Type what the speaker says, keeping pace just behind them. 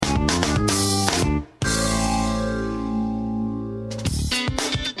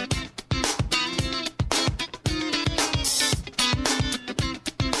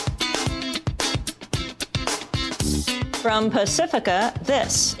From Pacifica,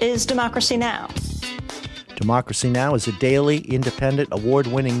 this is Democracy Now! Democracy Now! Is a daily, independent,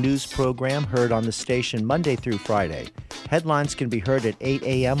 award-winning news program heard on the station Monday through Friday. Headlines can be heard at 8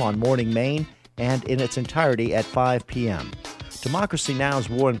 a.m. on Morning Maine and in its entirety at 5 p.m. Democracy Now!'s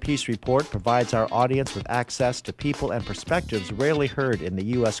War and Peace Report provides our audience with access to people and perspectives rarely heard in the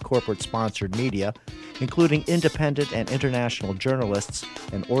U.S. corporate-sponsored media, including independent and international journalists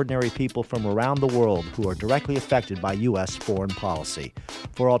and ordinary people from around the world who are directly affected by U.S. foreign policy.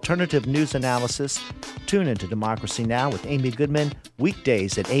 For alternative news analysis, tune into Democracy Now! With Amy Goodman,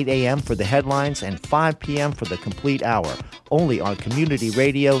 weekdays at 8 a.m. for the headlines and 5 p.m. for the complete hour, only on Community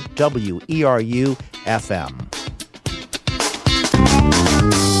Radio WERU-FM.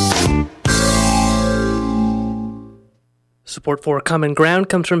 Support for Common Ground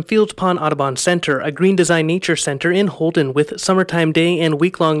comes from Fields Pond Audubon Center, a green design nature center in Holden with summertime day and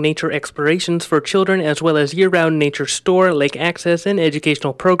week-long nature explorations for children, as well as year-round nature store, lake access, and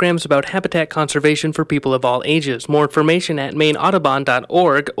educational programs about habitat conservation for people of all ages. More information at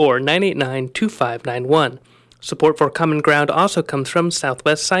maineaudubon.org or 989-2591. Support for Common Ground also comes from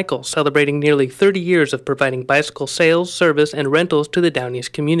Southwest Cycle, celebrating nearly 30 years of providing bicycle sales, service, and rentals to the Down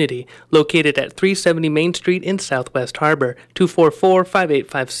East community. Located at 370 Main Street in Southwest Harbor,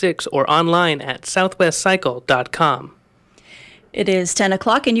 244-5856, or online at southwestcycle.com. It is 10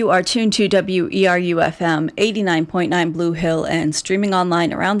 o'clock and you are tuned to WERU-FM 89.9 Blue Hill and streaming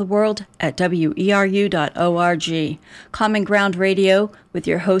online around the world at weru.org. Common Ground Radio with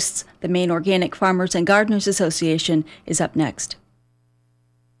your hosts, the Maine Organic Farmers and Gardeners Association, is up next.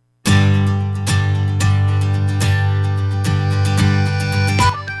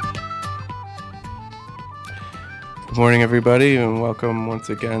 Good morning, everybody, and welcome once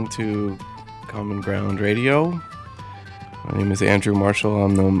again to Common Ground Radio. My name is Andrew Marshall.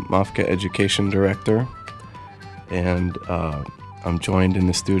 I'm the MAFCA Education Director, and I'm joined in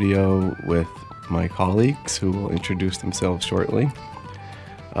the studio with my colleagues who will introduce themselves shortly.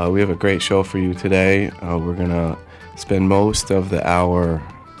 We have a great show for you today. We're going to spend most of the hour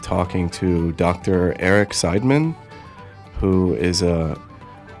talking to Dr. Eric Seidman, who is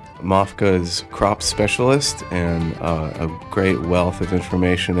MAFCA's crop specialist and a great wealth of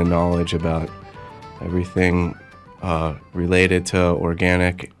information and knowledge about everything related to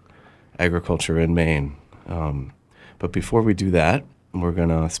organic agriculture in Maine. But before we do that, we're going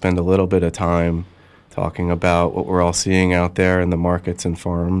to spend a little bit of time talking about what we're all seeing out there in the markets and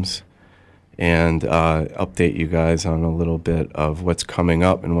farms and update you guys on a little bit of what's coming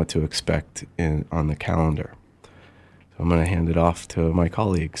up and what to expect on the calendar. So I'm going to hand it off to my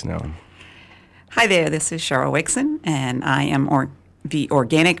colleagues now. Hi there, this is Cheryl Wixon, and I am the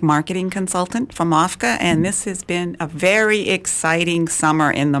organic marketing consultant for MAFCA, and this has been a very exciting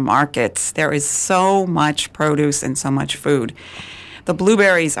summer in the markets. There is so much produce and so much food. The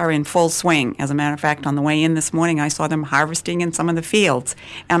blueberries are in full swing. As a matter of fact, on the way in this morning, I saw them harvesting in some of the fields,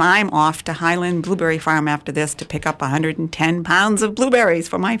 and I'm off to Highland Blueberry Farm after this to pick up 110 pounds of blueberries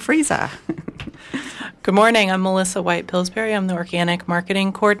for my freezer. Good morning. I'm Melissa White-Pillsbury. I'm the Organic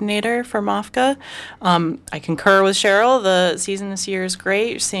Marketing Coordinator for MAFCA. I concur with Cheryl. The season this year is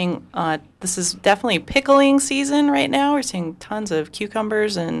great. You're seeing this is definitely pickling season right now. We're seeing tons of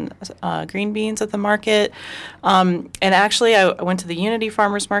cucumbers and green beans at the market. And actually, I went to the Unity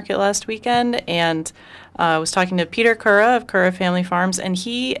Farmers Market last weekend and was talking to Peter Curra of Curra Family Farms, and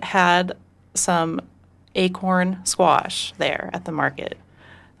he had some acorn squash there at the market.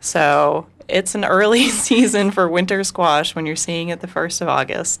 So it's an early season for winter squash when you're seeing it the 1st of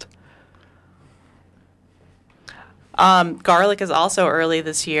August. Garlic is also early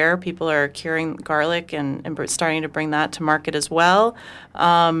this year. People are curing garlic and starting to bring that to market as well.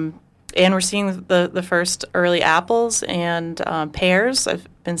 And we're seeing the first early apples and pears. I've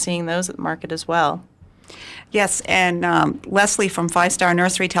been seeing those at the market as well. Yes, and Leslie from Five Star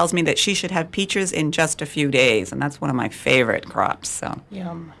Nursery tells me that she should have peaches in just a few days, and that's one of my favorite crops. So.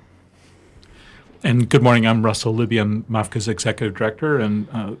 Yum. And good morning, I'm Russell Libby. I'm MAFCA's Executive Director, and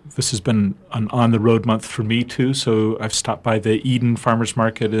this has been an on-the-road month for me, too. So I've stopped by the Eden Farmers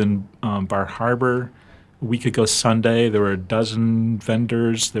Market in Bar Harbor a week ago Sunday. There were a dozen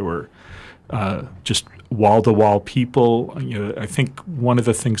vendors. There were just wall-to-wall people. I think one of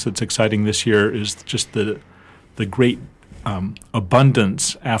the things that's exciting this year is just the great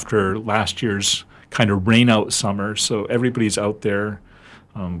abundance after last year's kind of rain-out summer. So everybody's out there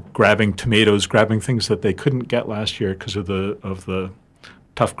grabbing tomatoes, grabbing things that they couldn't get last year because of the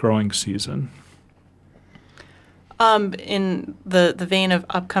tough growing season. In the vein of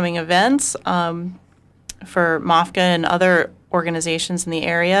upcoming events, for MAFCA and other organizations in the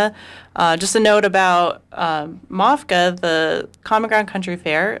area. Just a note about MOFGA, the Common Ground Country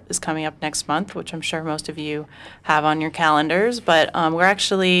Fair is coming up next month, which I'm sure most of you have on your calendars, but we're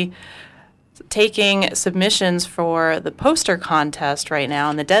actually taking submissions for the poster contest right now,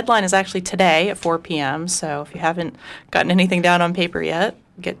 and the deadline is actually today at 4 p.m., so if you haven't gotten anything down on paper yet,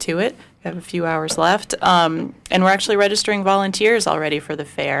 get to it. We have a few hours left, and we're actually registering volunteers already for the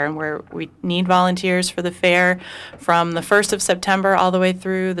fair, and we need volunteers for the fair from the 1st of September all the way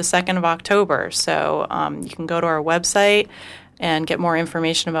through the 2nd of October, so you can go to our website and get more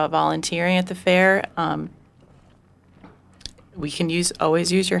information about volunteering at the fair. We can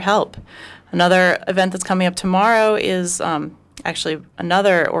always use your help. Another event that's coming up tomorrow is actually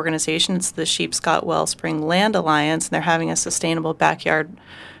another organization. It's the Sheepscott Wellspring Land Alliance, and they're having a sustainable backyard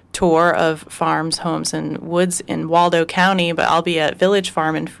tour of farms, homes, and woods in Waldo County, but I'll be at Village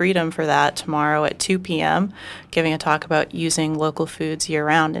Farm in Freedom for that tomorrow at 2 p.m., giving a talk about using local foods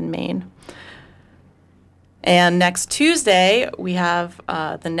year-round in Maine. And next Tuesday, we have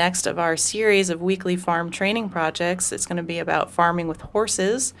the next of our series of weekly farm training projects. It's going to be about farming with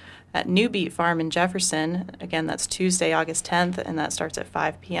horses at New Beat Farm in Jefferson. Again, that's Tuesday, August 10th, and that starts at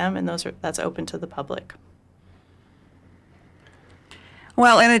 5 p.m., and that's open to the public.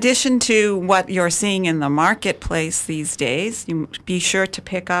 Well, in addition to what you're seeing in the marketplace these days, you be sure to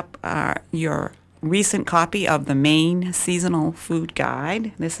pick up your recent copy of the Maine Seasonal Food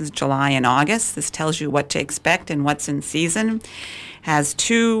Guide. This is July and August. This tells you what to expect and what's in season. Has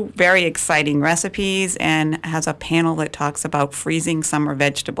 2 very exciting recipes and has a panel that talks about freezing summer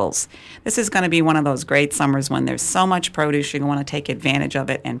vegetables. This is going to be one of those great summers when there's so much produce you want to take advantage of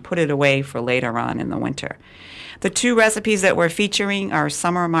it and put it away for later on in the winter. The 2 recipes that we're featuring are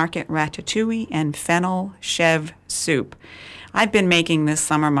Summer Market Ratatouille and Fennel Chev Soup. I've been making this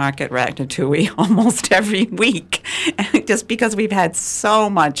Summer Market Ratatouille almost every week just because we've had so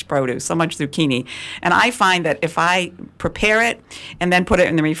much produce, so much zucchini. And I find that if I prepare it and then put it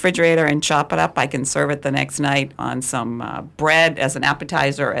in the refrigerator and chop it up, I can serve it the next night on some bread as an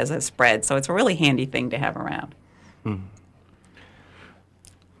appetizer, as a spread. So it's a really handy thing to have around.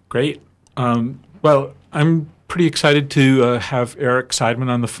 Great. Well, I'm pretty excited to have Eric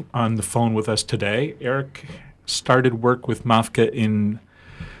Seidman on the phone with us today. Eric started work with MOFGA in,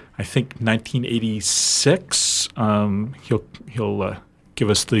 I think, 1986. He'll give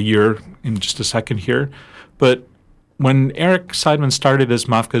us the year in just a second here. But when Eric Seidman started as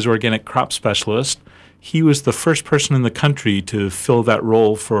MOFGA's organic crop specialist, he was the first person in the country to fill that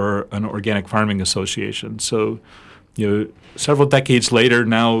role for an organic farming association. So, several decades later,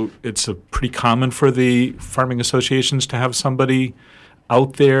 now it's pretty common for the farming associations to have somebody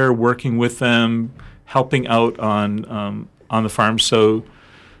out there working with them, helping out on the farm. So,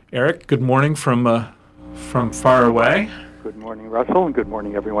 Eric, good morning from far away. Good morning, Russell, and good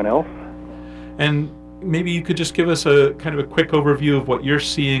morning, everyone else. And maybe you could just give us a kind of a quick overview of what you're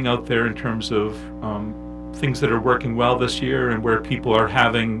seeing out there in terms of things that are working well this year and where people are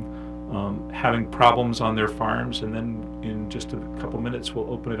having problems on their farms. And then in just a couple minutes, we'll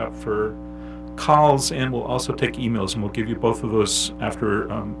open it up for calls, and we'll also take emails, and we'll give you both of those after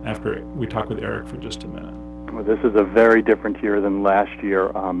we talk with Eric for just a minute. Well, this is a very different year than last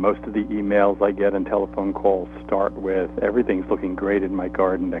year. Most of the emails I get and telephone calls start with, everything's looking great in my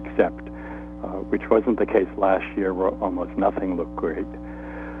garden except, which wasn't the case last year where almost nothing looked great.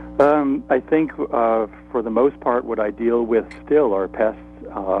 I think for the most part what I deal with still are pests,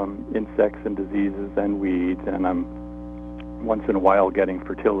 insects and diseases and weeds, and I'm once in a while getting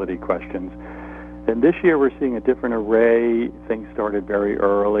fertility questions. And this year we're seeing a different array. Things started very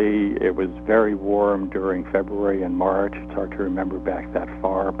early. It was very warm during February and March. It's hard to remember back that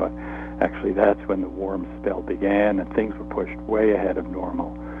far, but actually that's when the warm spell began, and things were pushed way ahead of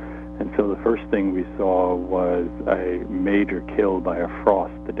normal. And so the first thing we saw was a major kill by a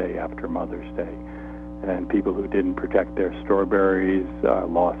frost the day after Mother's Day. And people who didn't protect their strawberries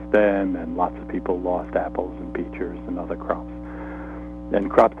lost them, and lots of people lost apples and peaches and other crops. And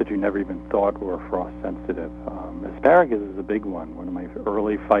crops that you never even thought were frost sensitive. Asparagus is a big one. One of my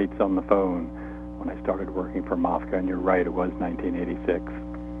early fights on the phone when I started working for MOFGA, and you're right, it was 1986,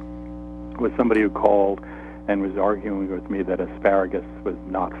 was somebody who called and was arguing with me that asparagus was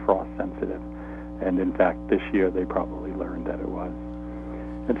not frost sensitive. And in fact, this year they probably learned that it was.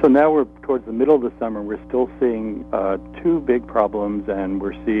 And so now we're towards the middle of the summer. We're still seeing 2 big problems, and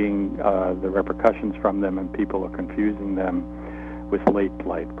we're seeing the repercussions from them, and people are confusing them with late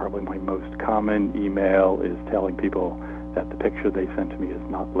blight. Probably my most common email is telling people that the picture they sent to me is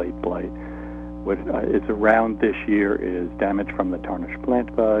not late blight. What is around this year is damage from the tarnished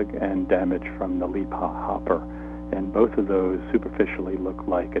plant bug and damage from the leaf hopper And both of those superficially look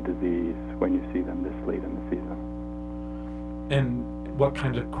like a disease when you see them this late in the season. And what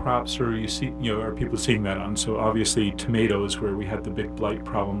kind of crops are are people seeing that on? So obviously tomatoes, where we had the big blight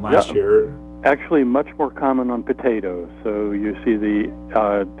problem last year. Actually, much more common on potatoes. So you see the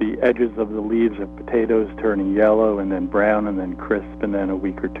edges of the leaves of potatoes turning yellow and then brown and then crisp, and then a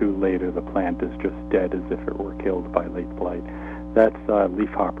week or two later the plant is just dead as if it were killed by late blight. That's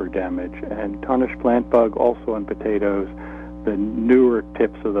leafhopper damage. And tarnished plant bug also on potatoes. The newer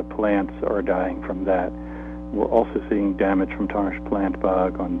tips of the plants are dying from that. We're also seeing damage from tarnished plant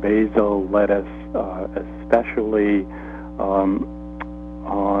bug on basil, lettuce, especially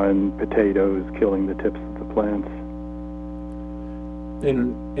on potatoes, killing the tips of the plants.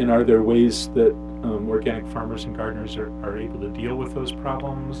 And are there ways that organic farmers and gardeners are able to deal with those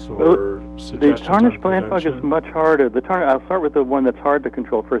problems, or suggestions? The tarnished plant bug is much harder. I'll start with the one that's hard to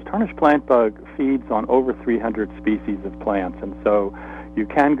control first. Tarnished plant bug feeds on over 300 species of plants, and so you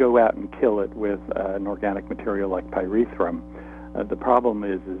can go out and kill it with an organic material like pyrethrum. The problem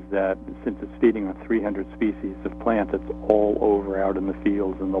is that since it's feeding on 300 species of plants, it's all over out in the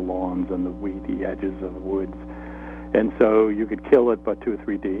fields and the lawns and the weedy edges of the woods. And so you could kill it, but 2 or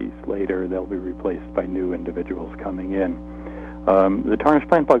 3 days later, they'll be replaced by new individuals coming in. The tarnished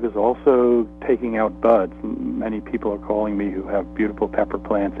plant bug is also taking out buds. Many people are calling me who have beautiful pepper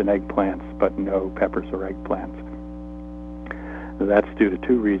plants and eggplants, but no peppers or eggplants. That's due to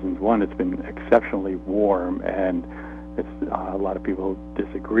 2 reasons. One, it's been exceptionally warm, and a lot of people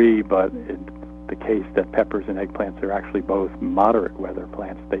disagree, but it's the case that peppers and eggplants are actually both moderate weather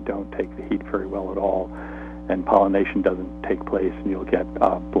plants. They don't take the heat very well at all, and pollination doesn't take place, and you'll get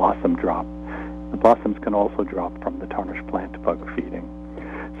blossom drop. The blossoms can also drop from the tarnished plant bug feeding.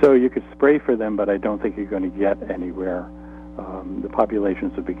 So you could spray for them, but I don't think you're going to get anywhere. The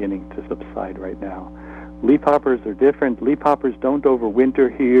populations are beginning to subside right now. Leafhoppers are different. Leafhoppers don't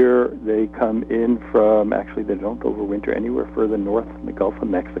overwinter here. They come in actually they don't overwinter anywhere further north in the Gulf of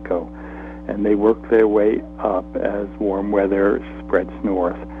Mexico. And they work their way up as warm weather spreads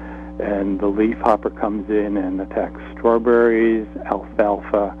north. And the leafhopper comes in and attacks strawberries,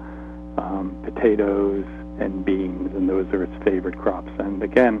 alfalfa, potatoes, and beans, and those are its favorite crops. And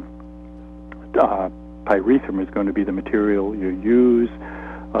again, pyrethrum is going to be the material you use.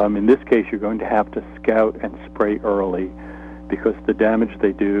 In this case, you're going to have to scout and spray early, because the damage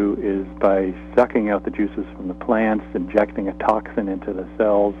they do is by sucking out the juices from the plants, injecting a toxin into the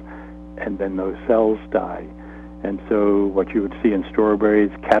cells, and then those cells die. And so what you would see in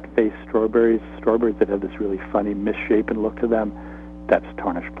strawberries, cat-faced strawberries that have this really funny misshapen look to them, that's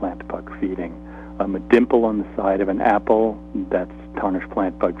tarnished plant bug feeding. A dimple on the side of an apple, that's tarnished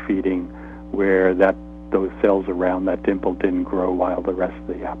plant bug feeding, where those cells around that dimple didn't grow while the rest of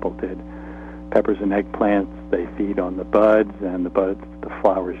the apple did. Peppers and eggplants, they feed on the buds, and the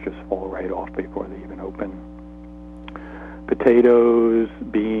flowers just fall right off before they even open. Potatoes,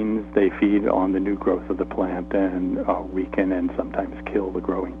 beans, they feed on the new growth of the plant and weaken and sometimes kill the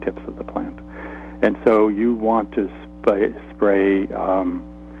growing tips of the plant. And so you want to spray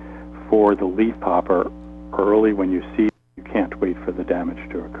for the leafhopper early when you see. You can't wait for the damage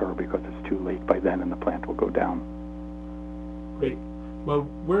to occur because it's too late by then and the plant will go down. Great. Well,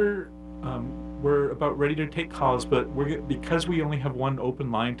 we're about ready to take calls, but because we only have one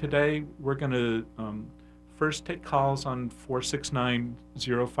open line today, we're going to first take calls on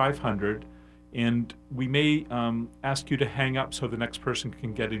 469-0500, and we may ask you to hang up so the next person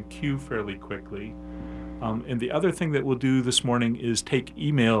can get in queue fairly quickly. And the other thing that we'll do this morning is take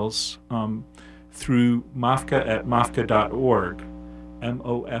emails through mofga@mofga.org,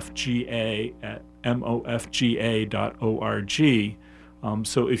 mofga@mofga.org.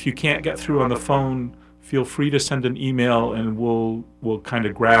 So if you can't get through on the phone, feel free to send an email, and we'll kind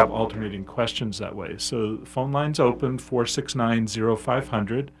of grab alternating questions that way. So the phone line's open,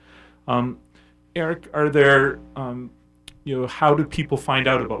 469-0500. Eric, are there, how do people find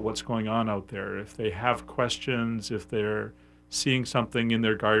out about what's going on out there? If they have questions, if they're seeing something in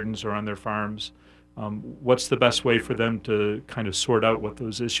their gardens or on their farms, what's the best way for them to kind of sort out what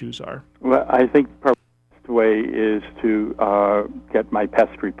those issues are? Well, I think probably the best way is to get my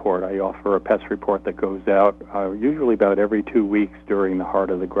pest report. I offer a pest report that goes out usually about every 2 weeks during the heart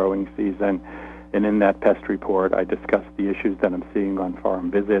of the growing season. And in that pest report, I discuss the issues that I'm seeing on farm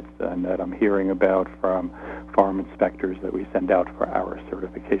visits and that I'm hearing about from farm inspectors that we send out for our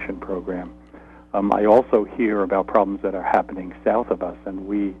certification program. I also hear about problems that are happening south of us, and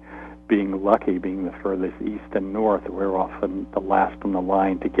we, being lucky, being the furthest east and north, we're often the last on the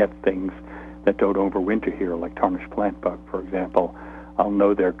line to get things that don't overwinter here, like tarnished plant bug, for example. I'll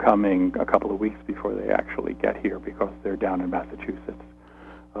know they're coming a couple of weeks before they actually get here because they're down in Massachusetts.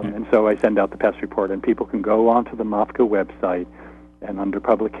 And so I send out the pest report, and people can go onto the MOFGA website, and under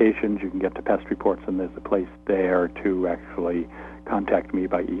publications you can get to pest reports, and there's a place there to actually contact me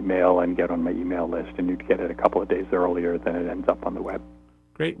by email and get on my email list, and you'd get it a couple of days earlier than it ends up on the web.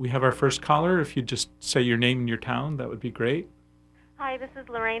 Great. We have our first caller. If you just say your name and your town, that would be great. Hi, this is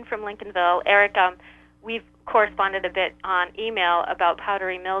Lorraine from Lincolnville. Eric, we've corresponded a bit on email about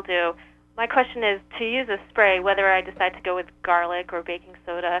powdery mildew. My question is, to use a spray, whether I decide to go with garlic or baking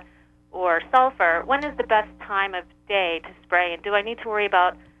soda or sulfur, when is the best time of day to spray? And do I need to worry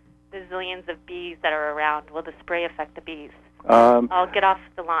about the zillions of bees that are around? Will the spray affect the bees? I'll get off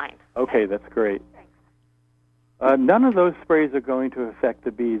the line. Okay, that's great. None of those sprays are going to affect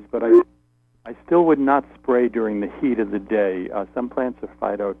the bees, but I still would not spray during the heat of the day. Some plants are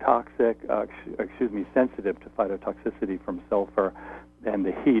sensitive to phytotoxicity from sulfur, and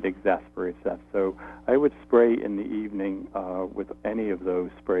the heat exasperates that. So I would spray in the evening with any of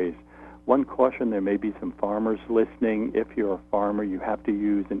those sprays. One caution, there may be some farmers listening. If you're a farmer, you have to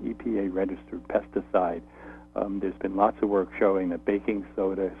use an EPA-registered pesticide. There's been lots of work showing that baking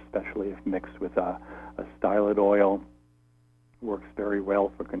soda, especially if mixed with a stylet oil, works very well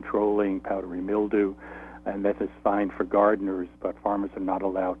for controlling powdery mildew, and that is fine for gardeners, but farmers are not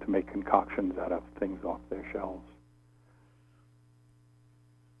allowed to make concoctions out of things off their shelves.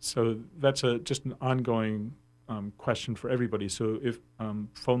 So that's just an ongoing question for everybody. So if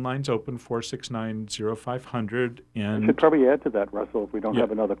phone line's open, 469-0500. And I should probably add to that, Russell, if we don't have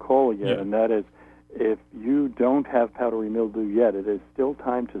another call yet, and that is, if you don't have powdery mildew yet, it is still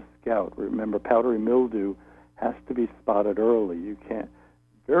time to scout. Remember, powdery mildew has to be spotted early. You can't.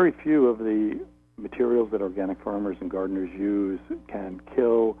 Very few of the materials that organic farmers and gardeners use can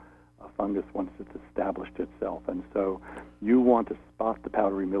kill a fungus once it's established itself. And so you want to spot the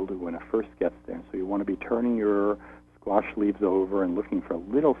powdery mildew when it first gets there. So you want to be turning your squash leaves over and looking for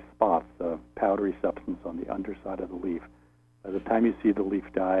little spots of powdery substance on the underside of the leaf. By the time you see the leaf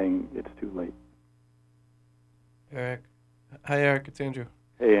dying, it's too late. Eric. Hi, Eric. It's Andrew.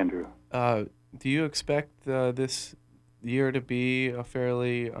 Hey, Andrew. Do you expect this year to be a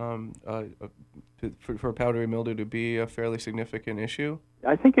fairly, for powdery mildew to be a fairly significant issue?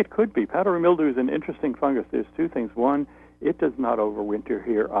 I think it could be. Powdery mildew is an interesting fungus. There's two things. One, it does not overwinter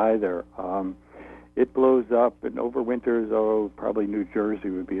here either. It blows up and overwinters, probably New Jersey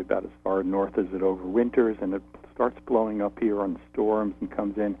would be about as far north as it overwinters, and it starts blowing up here on storms and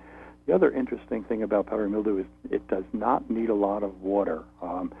comes in. The other interesting thing about powdery mildew is it does not need a lot of water.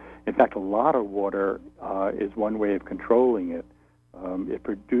 In fact, a lot of water is one way of controlling it. It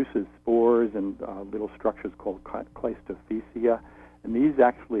produces spores and little structures called Cleistothecia, and these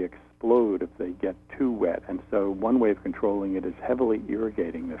actually explode if they get too wet. And so one way of controlling it is heavily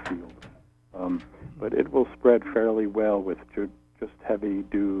irrigating the field. But it will spread fairly well with just heavy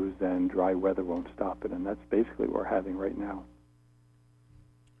dews, and dry weather won't stop it, and that's basically what we're having right now.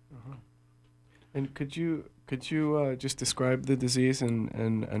 Uh-huh. And could you just describe the disease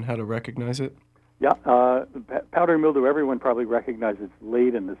and how to recognize it? Yeah, powdery mildew, everyone probably recognizes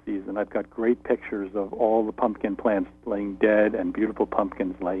late in the season. I've got great pictures of all the pumpkin plants laying dead and beautiful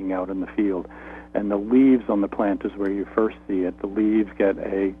pumpkins laying out in the field. And the leaves on the plant is where you first see it. The leaves get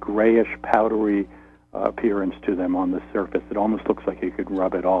a grayish, powdery appearance to them on the surface. It almost looks like you could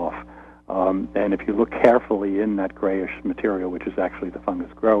rub it off. And if you look carefully in that grayish material, which is actually the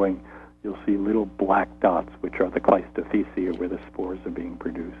fungus growing, you'll see little black dots, which are the Cleistothecia, where the spores are being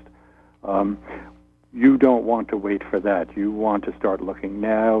produced. You don't want to wait for that. You want to start looking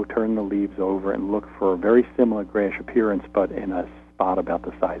now, turn the leaves over, and look for a very similar grayish appearance, but in a spot about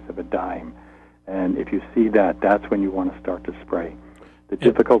the size of a dime. And if you see that, that's when you want to start to spray. The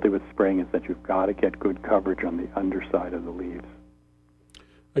difficulty with spraying is that you've got to get good coverage on the underside of the leaves.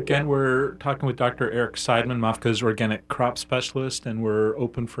 Again, we're talking with Dr. Eric Seidman, MOFGA's organic crop specialist, and we're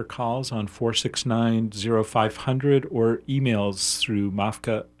open for calls on 469-0500 or emails through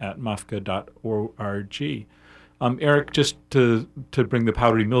mofga@mofga.org. Eric, just to bring the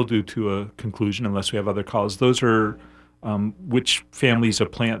powdery mildew to a conclusion, unless we have other calls, those are which families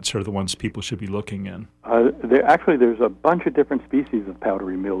of plants are the ones people should be looking in? There's a bunch of different species of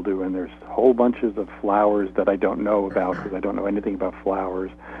powdery mildew, and there's whole bunches of flowers that I don't know about because I don't know anything about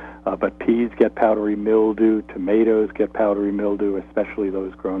flowers. But peas get powdery mildew, tomatoes get powdery mildew, especially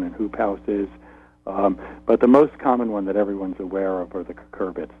those grown in hoop houses. But the most common one that everyone's aware of are the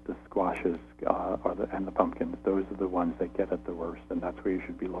cucurbits, the squashes, and the pumpkins. Those are the ones that get it the worst, and that's where you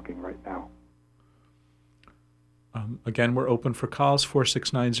should be looking right now. Again, we're open for calls,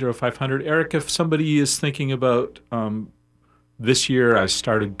 469-0500. Eric, if somebody is thinking about this year I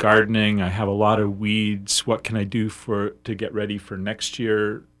started gardening. I have a lot of weeds. What can I do to get ready for next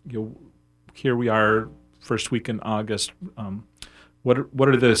year? Here we are, first week in August. What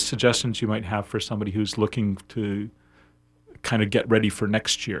are the suggestions you might have for somebody who's looking to kind of get ready for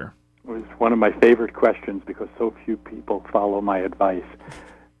next year? It was one of my favorite questions because so few people follow my advice.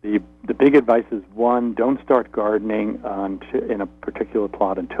 The big advice is, one, don't start gardening in a particular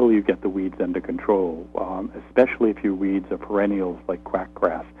plot until you get the weeds under control, especially if your weeds are perennials like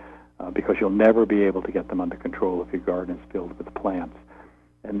quackgrass, because you'll never be able to get them under control if your garden is filled with plants.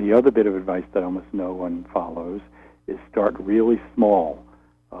 And the other bit of advice that almost no one follows is start really small.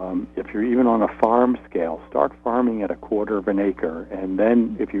 If you're even on a farm scale, start farming at 1/4 of an acre, and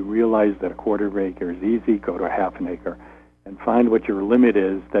then if you realize that 1/4 of an acre is easy, go to 1/2 an acre. And find what your limit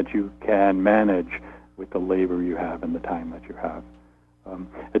is that you can manage with the labor you have and the time that you have.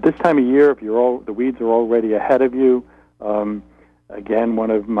 At this time of year, if the weeds are already ahead of you, again, one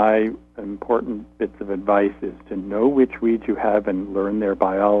of my important bits of advice is to know which weeds you have and learn their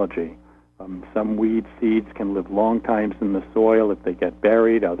biology. Some weed seeds can live long times in the soil if they get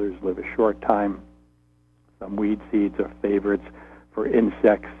buried. Others live a short time. Some weed seeds are favorites for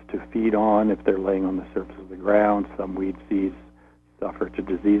insects to feed on if they're laying on the surface of the ground. Some weed seeds suffer to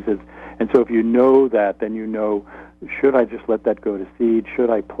diseases. And so if you know that, then you know, should I just let that go to seed? Should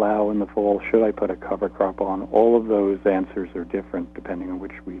I plow in the fall? Should I put a cover crop on? All of those answers are different depending on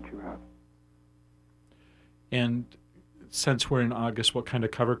which weeds you have. And since we're in August, what kind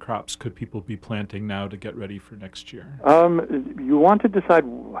of cover crops could people be planting now to get ready for next year? You want to decide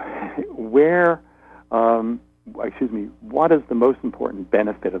what is the most important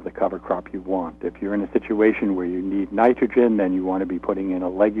benefit of the cover crop you want. If you're in a situation where you need nitrogen, then you want to be putting in a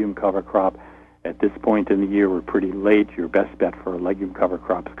legume cover crop. At this point in the year, we're pretty late. Your best bet for a legume cover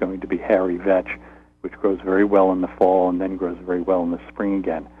crop is going to be hairy vetch, which grows very well in the fall and then grows very well in the spring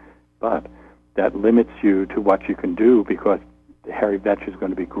again. But that limits you to what you can do because the hairy vetch is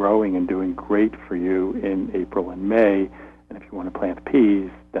going to be growing and doing great for you in April and May. And if you want to plant peas,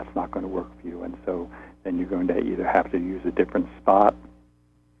 that's not going to work for you. And so then you're going to either have to use a different spot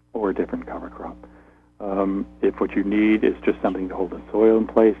or a different cover crop. If what you need is just something to hold the soil in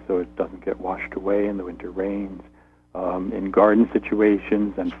place so it doesn't get washed away in the winter rains, in garden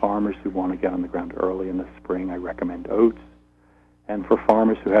situations and farmers who want to get on the ground early in the spring, I recommend oats. And for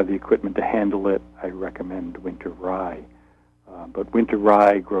farmers who have the equipment to handle it, I recommend winter rye. But winter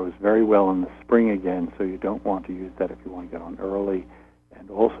rye grows very well in the spring again, so you don't want to use that if you want to get on early. And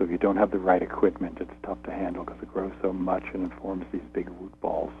also, if you don't have the right equipment, it's tough to handle because it grows so much and it forms these big root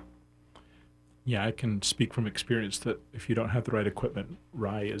balls. Yeah, I can speak from experience that if you don't have the right equipment,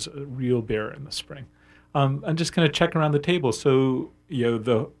 rye is a real bear in the spring. I'm just going to check around the table. So,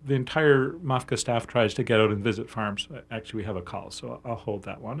 the entire MAFCA staff tries to get out and visit farms. Actually, we have a call, so I'll hold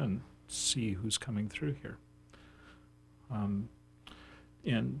that one and see who's coming through here.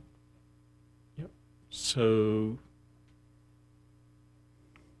 So,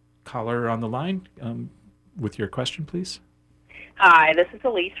 caller on the line with your question, please. Hi, this is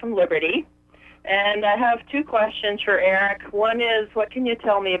Elise from Liberty, and I have two questions for Eric. One is, what can you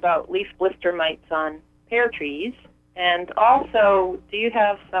tell me about leaf blister mites on pear trees? And also, do you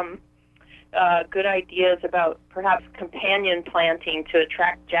have some good ideas about perhaps companion planting to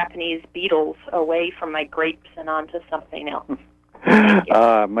attract Japanese beetles away from my grapes and onto something else?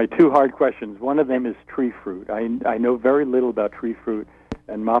 My two hard questions. One of them is tree fruit. I know very little about tree fruit,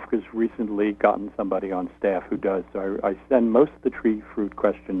 and MAFCA's recently gotten somebody on staff who does. So I send most of the tree fruit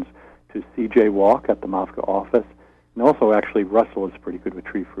questions to C.J. Walk at the MAFCA office. And also, actually, Russell is pretty good with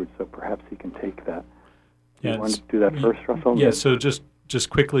tree fruit, so perhaps he can take that. You want to do that first, Russell? Yeah, so just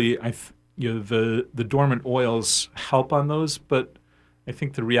quickly, the dormant oils help on those, but I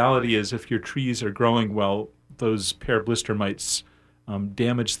think the reality is if your trees are growing well, those pear blister mites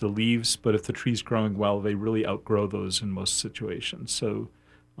damage the leaves, but if the tree's growing well, they really outgrow those in most situations. So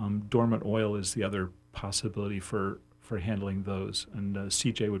dormant oil is the other possibility for handling those, and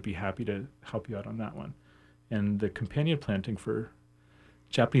CJ would be happy to help you out on that one. And the companion planting for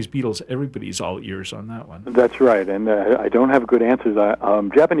Japanese beetles, everybody's all ears on that one. That's right, and I don't have good answers.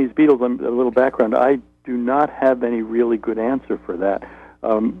 Japanese beetles, a little background, I do not have any really good answer for that.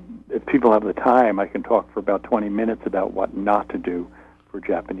 If people have the time, I can talk for about 20 minutes about what not to do for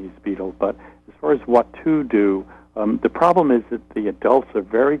Japanese beetles. But as far as what to do, the problem is that the adults are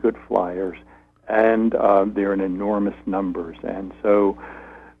very good flyers, and they're in enormous numbers. And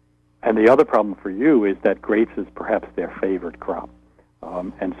the other problem for you is that grapes is perhaps their favorite crop.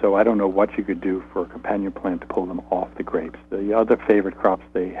 And so I don't know what you could do for a companion plant to pull them off the grapes. The other favorite crops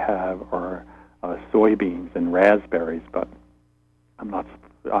they have are soybeans and raspberries, but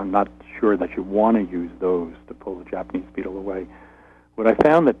I'm not sure that you want to use those to pull the Japanese beetle away. What I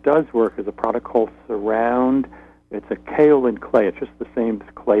found that does work is a product called Surround. It's a kaolin clay. It's just the same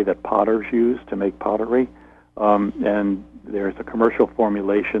clay that potters use to make pottery. And there's a commercial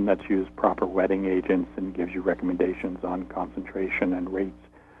formulation that's used proper wetting agents and gives you recommendations on concentration and rates.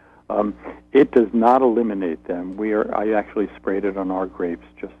 It does not eliminate them. I actually sprayed it on our grapes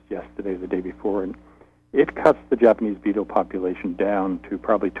just yesterday, the day before, and it cuts the Japanese beetle population down to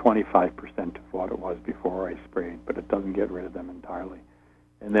probably 25% of what it was before I sprayed, but it doesn't get rid of them entirely.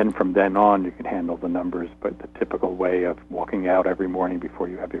 And then from then on, you can handle the numbers, but the typical way of walking out every morning before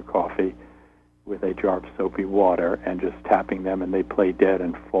you have your coffee with a jar of soapy water and just tapping them, and they play dead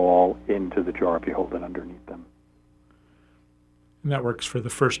and fall into the jar if you hold it underneath them. And that works for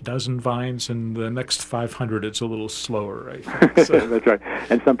the first dozen vines, and the next 500 it's a little slower, I think. So. That's right.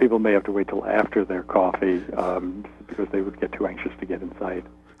 And some people may have to wait till after their coffee because they would get too anxious to get inside.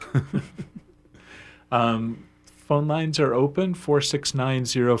 Phone lines are open,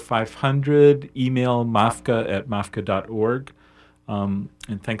 469-0500. Email mafka@mafka.org. And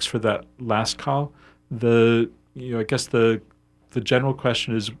thanks for that last call. I guess the general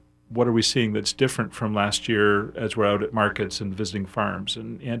question is, what are we seeing that's different from last year as we're out at markets and visiting farms?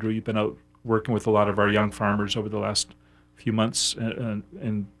 And Andrew, you've been out working with a lot of our young farmers over the last few months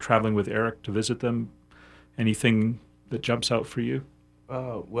and traveling with Eric to visit them. Anything that jumps out for you?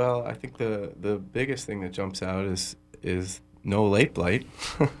 Well, I think the biggest thing that jumps out is no late blight,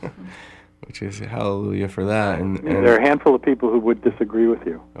 which is hallelujah for that. And there are a handful of people who would disagree with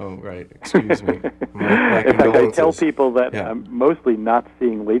you. Oh, right. Excuse me. In fact, I tell people that I'm mostly not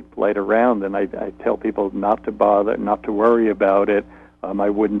seeing late blight around, and I tell people not to bother, not to worry about it. I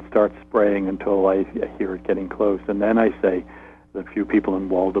wouldn't start spraying until I hear it getting close. And then I say the few people in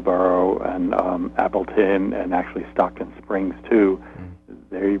Waldoboro and Appleton and actually Stockton Springs, too,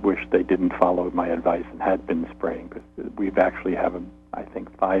 they wish they didn't follow my advice and had been spraying, because we've actually have, I think,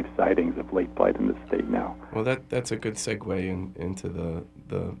 5 sightings of late blight in the state now. Well, that's a good segue into the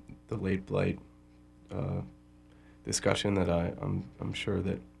late blight discussion that I'm sure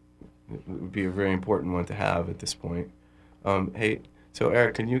that it would be a very important one to have at this point. Hey, so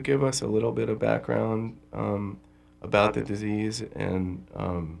Eric, can you give us a little bit of background about the disease and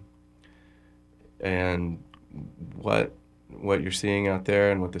what you're seeing out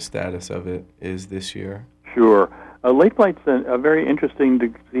there and what the status of it is this year? Sure. Late blight's a very interesting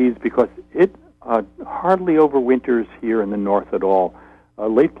disease because it hardly overwinters here in the north at all.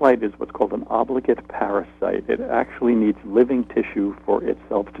 Late blight is what's called an obligate parasite. It actually needs living tissue for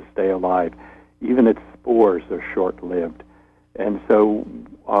itself to stay alive. Even its spores are short-lived. And so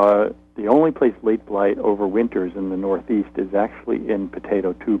the only place late blight overwinters in the northeast is actually in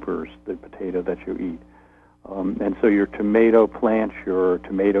potato tubers, the potato that you eat. And so your tomato plants, your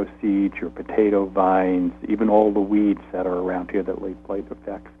tomato seeds, your potato vines, even all the weeds that are around here that late blight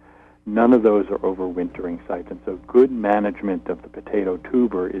affects, none of those are overwintering sites. And so good management of the potato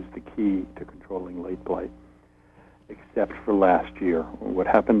tuber is the key to controlling late blight, except for last year. What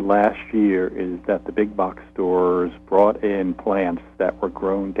happened last year is that the big box stores brought in plants that were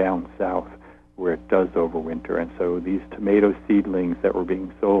grown down south where it does overwinter. And so these tomato seedlings that were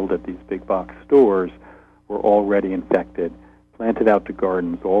being sold at these big box stores were already infected, planted out to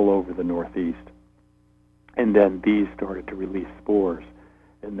gardens all over the Northeast. And then these started to release spores.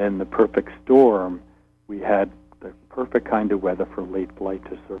 And then the perfect storm, we had the perfect kind of weather for late blight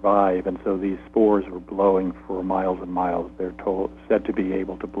to survive. And so these spores were blowing for miles and miles. They're said to be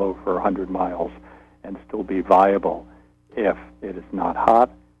able to blow for 100 miles and still be viable if it is not hot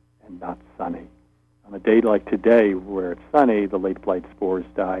and not sunny. On a day like today, where it's sunny, the late blight spores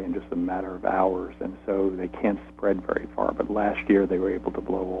die in just a matter of hours, and so they can't spread very far. But last year, they were able to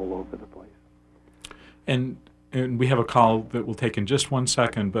blow all over the place. And we have a call that we'll take in just 1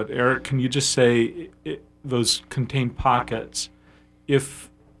 second. But Eric, can you just say those contained pockets? If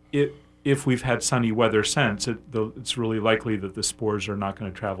we've had sunny weather since, it's really likely that the spores are not going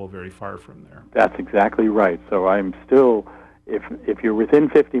to travel very far from there. That's exactly right. So I'm still. If you're within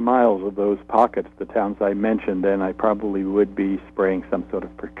 50 miles of those pockets, the towns I mentioned, then I probably would be spraying some sort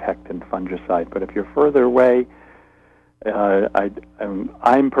of protectant fungicide. But if you're further away,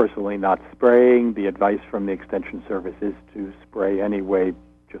 I'm personally not spraying. The advice from the Extension Service is to spray anyway,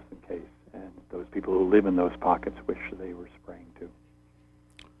 just in case. And those people who live in those pockets wish they were spraying too.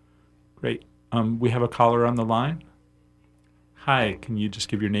 Great. We have a caller on the line. Hi, can you just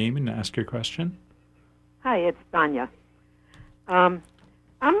give your name and ask your question? Hi, it's Tanya. I'm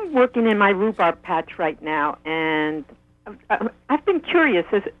working in my rhubarb patch right now, and I've been curious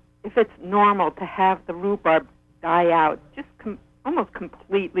if it's normal to have the rhubarb die out just almost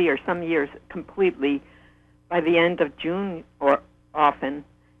completely, or some years completely, by the end of June or often.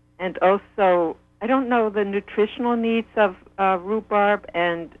 And also, I don't know the nutritional needs of rhubarb,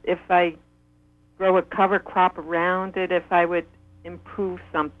 and if I grow a cover crop around it, if I would improve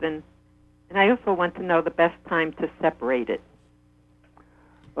something. And I also want to know the best time to separate it.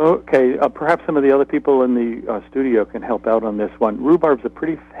 Okay, perhaps some of the other people in the studio can help out on this one. Rhubarb's a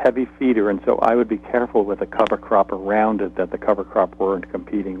pretty heavy feeder, and so I would be careful with a cover crop around it, that the cover crop weren't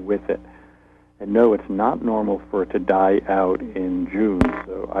competing with it. And no, it's not normal for it to die out in June,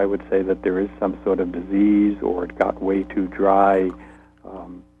 so I would say that there is some sort of disease or it got way too dry.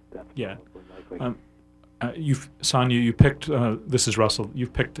 That's likely. Sonia, you picked, this is Russell,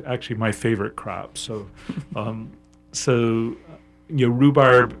 you've picked actually my favorite crop. So,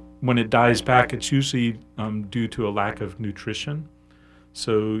 rhubarb, when it dies back, it's usually due to a lack of nutrition.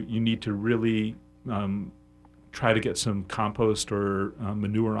 So you need to really try to get some compost or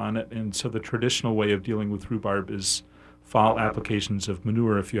manure on it. And so the traditional way of dealing with rhubarb is fall applications of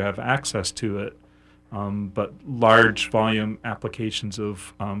manure if you have access to it. But large volume applications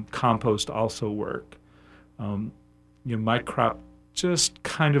of compost also work. My crop just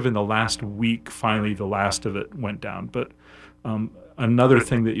kind of in the last week, finally the last of it went down. But another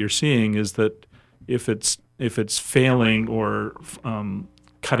thing that you're seeing is that if it's failing or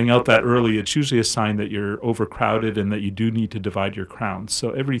cutting out that early, it's usually a sign that you're overcrowded and that you do need to divide your crowns. So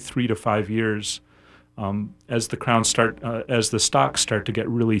every 3 to 5 years, as the stalks start to get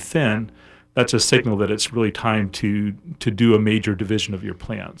really thin, that's a signal that it's really time to do a major division of your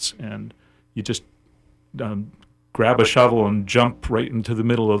plants. And you just grab a shovel and jump right into the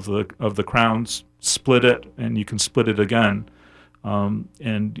middle of the crowns, split it, and you can split it again.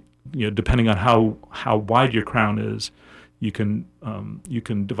 And depending on how wide your crown is, you can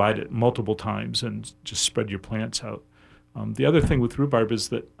divide it multiple times and just spread your plants out. The other thing with rhubarb is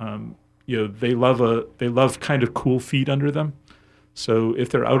that they love kind of cool feet under them. So if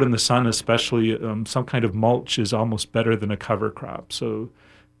they're out in the sun, especially, some kind of mulch is almost better than a cover crop. So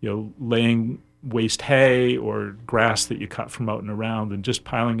laying waste hay or grass that you cut from out and around and just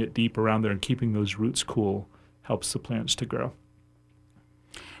piling it deep around there and keeping those roots cool helps the plants to grow.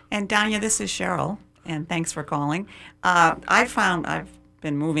 And Danya, this is Cheryl, and thanks for calling. I found I've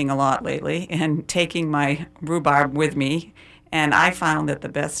been moving a lot lately and taking my rhubarb with me, and I found that the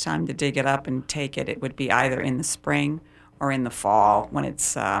best time to dig it up and take it, it would be either in the spring or in the fall when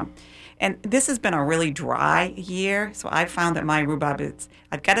it's, and this has been a really dry year, so I found that my rhubarb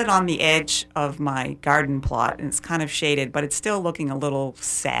I've got it on the edge of my garden plot, and it's kind of shaded, but it's still looking a little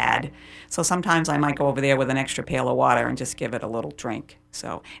sad. So sometimes I might go over there with an extra pail of water and just give it a little drink.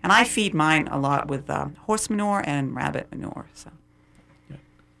 So, and I feed mine a lot with horse manure and rabbit manure.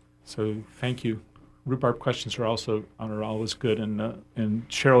 So thank you. Rhubarb questions are always good, and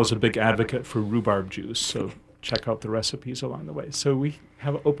Cheryl is a big advocate for rhubarb juice. So check out the recipes along the way. So we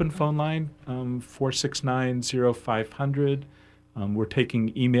have an open phone line, 469-0500. We're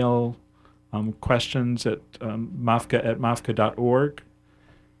taking email questions at mafka@mafka.org.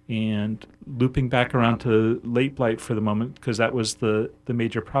 And looping back around to late blight for the moment, because that was the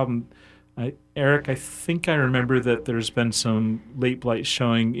major problem. Eric, I think I remember that there's been some late blight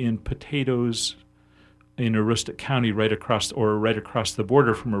showing in potatoes in Aroostook County right across the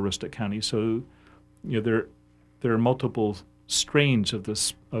border from Aroostook County. So there are multiple strains of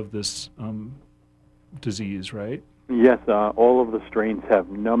this disease, right? Yes, all of the strains have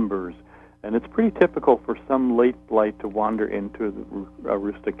numbers, and it's pretty typical for some late blight to wander into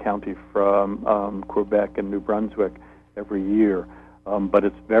Aroostook County from Quebec and New Brunswick every year. But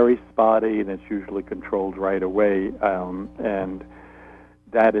it's very spotty, and it's usually controlled right away, and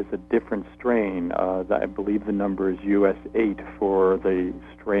that is a different strain. I believe the number is US 8 for the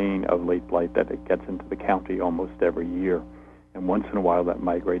strain of late blight that it gets into the county almost every year. And once in a while that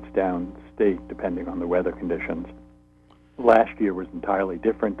migrates downstate depending on the weather conditions. Last year was entirely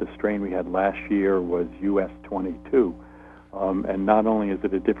different. The strain we had last year was US 22. And not only is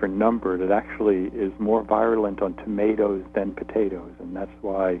it a different number, it actually is more virulent on tomatoes than potatoes. And that's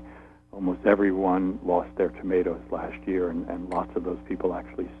why almost everyone lost their tomatoes last year, and lots of those people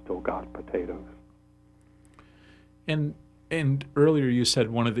actually still got potatoes. And earlier you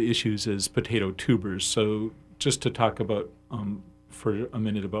said one of the issues is potato tubers. So just to talk about for a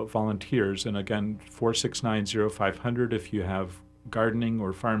minute about volunteers, and again, 469-0500 if you have gardening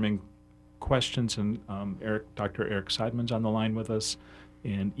or farming questions, and Dr. Eric Seidman's on the line with us,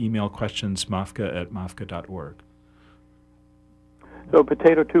 and email questions mafka@mafka.org. So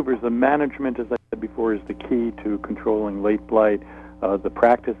potato tubers, the management, as I said before, is the key to controlling late blight. The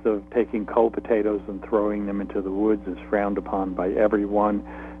practice of taking cull potatoes and throwing them into the woods is frowned upon by everyone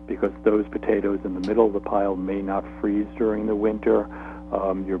because those potatoes in the middle of the pile may not freeze during the winter.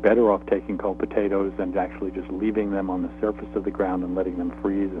 You're better off taking cull potatoes and actually just leaving them on the surface of the ground and letting them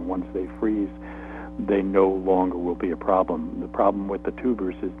freeze, and once they freeze, they no longer will be a problem. The problem with the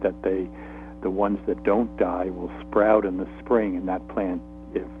tubers is that the ones that don't die will sprout in the spring, and that plant,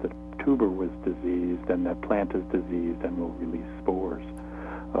 if the tuber was diseased, then that plant is diseased and will release spores.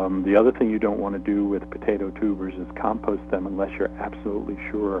 The other thing you don't want to do with potato tubers is compost them unless you're absolutely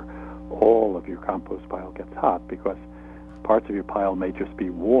sure all of your compost pile gets hot, because parts of your pile may just be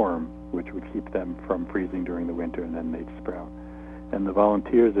warm, which would keep them from freezing during the winter, and then they'd sprout. And the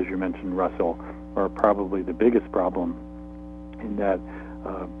volunteers, as you mentioned, Russell, are probably the biggest problem in that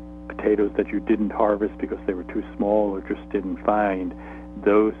potatoes that you didn't harvest because they were too small or just didn't find,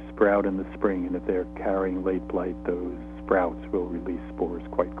 those sprout in the spring, and if they're carrying late blight, those sprouts will release spores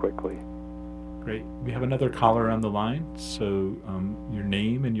quite quickly. Great. We have another caller on the line, so your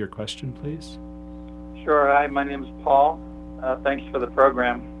name and your question, please. Sure. Hi, my name is Paul. Thanks for the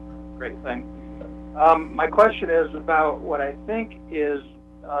program. Great thing. My question is about what I think is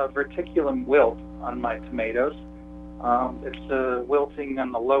verticulum wilt on my tomatoes. It's wilting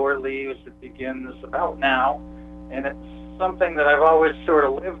on the lower leaves. It begins about now, and it's something that I've always sort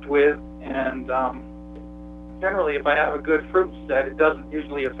of lived with, and generally if I have a good fruit set, it doesn't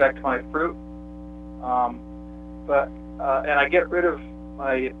usually affect my fruit. And I get rid of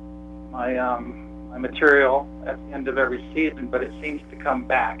my material at the end of every season, but it seems to come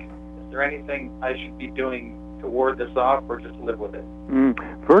back. Is there anything I should be doing to ward this off, or just live with it?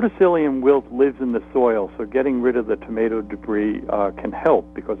 Verticillium wilt lives in the soil, so getting rid of the tomato debris can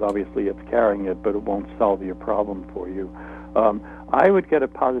help, because obviously it's carrying it, but it won't solve your problem for you. I would get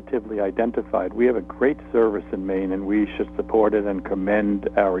it positively identified. We have a great service in Maine, and we should support it and commend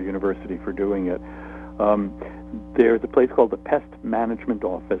our university for doing it. There's a place called the Pest Management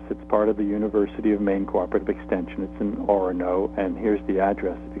Office. It's part of the University of Maine Cooperative Extension. It's in Orono, and here's the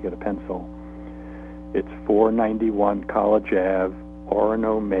address if you get a pencil. It's 491 College Ave,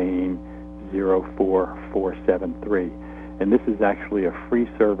 Orono, Maine, 04473. And this is actually a free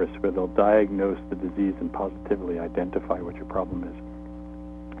service where they'll diagnose the disease and positively identify what your problem is.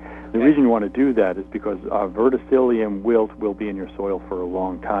 The reason you want to do that is because verticillium wilt will be in your soil for a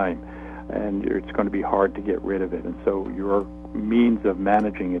long time, and it's going to be hard to get rid of it. And so your means of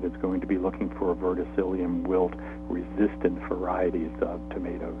managing it is going to be looking for verticillium wilt resistant varieties of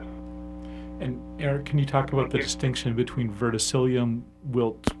tomatoes. And Eric, can you talk about the distinction between verticillium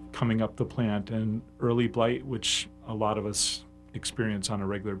wilt coming up the plant and early blight, which a lot of us experience on a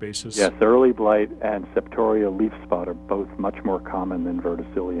regular basis? Yes, early blight and septoria leaf spot are both much more common than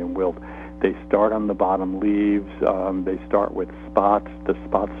verticillium wilt. They start on the bottom leaves. They start with spots. The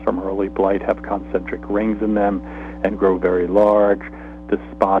spots from early blight have concentric rings in them and grow very large. The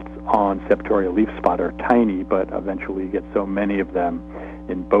spots on septoria leaf spot are tiny, but eventually you get so many of them.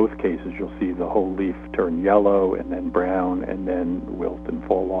 In both cases, you'll see the whole leaf turn yellow and then brown and then wilt and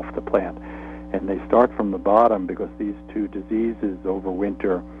fall off the plant. And they start from the bottom because these two diseases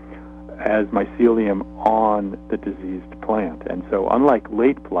overwinter as mycelium on the diseased plant. And so unlike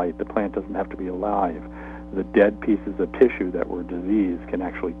late blight, the plant doesn't have to be alive. The dead pieces of tissue that were diseased can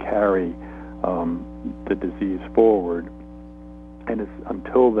actually carry the disease forward. And it's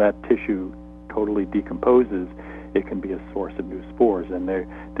until that tissue totally decomposes, it can be a source of new spores. And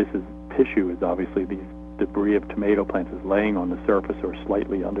tissue is obviously these debris of tomato plants is laying on the surface or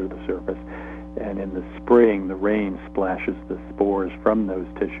slightly under the surface. And in the spring, the rain splashes the spores from those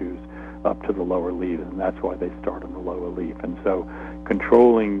tissues up to the lower leaves, and that's why they start on the lower leaf. And so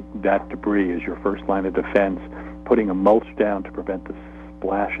controlling that debris is your first line of defense. Putting a mulch down to prevent the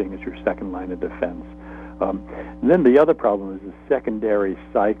splashing is your second line of defense. And then the other problem is the secondary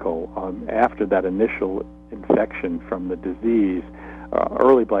cycle. After that initial infection from the disease,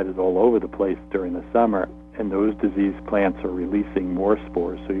 early blight is all over the place during the summer, and those diseased plants are releasing more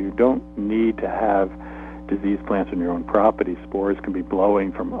spores. So you don't need to have diseased plants on your own property. Spores can be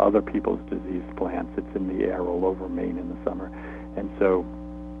blowing from other people's diseased plants. It's in the air all over Maine in the summer. And so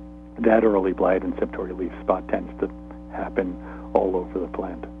that early blight and septoria leaf spot tends to happen all over the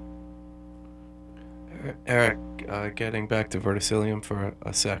plant. Eric, getting back to verticillium for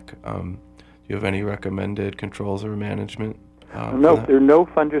a sec, do you have any recommended controls or management? No, there are no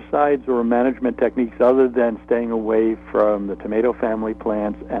fungicides or management techniques other than staying away from the tomato family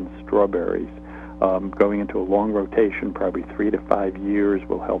plants and strawberries. Going into a long rotation, probably 3 to 5 years,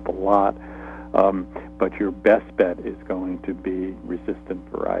 will help a lot. But your best bet is going to be resistant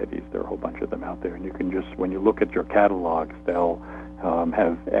varieties. There are a whole bunch of them out there, and you can just, when you look at your catalogs, they'll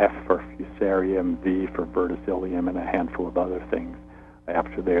have F for Fusarium, V for Verticillium, and a handful of other things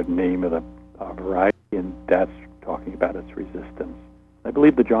after their name of the variety, and that's talking about its resistance. I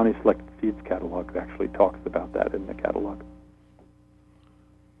believe the Johnny Selected Seeds catalog actually talks about that in the catalog.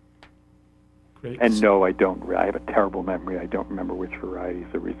 Great. And no, I don't. I have a terrible memory. I don't remember which varieties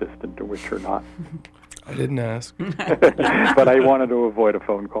are resistant or which are not. I didn't ask. But I wanted to avoid a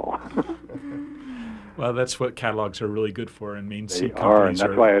phone call. Well, that's what catalogs are really good for, and main seed They companies are, and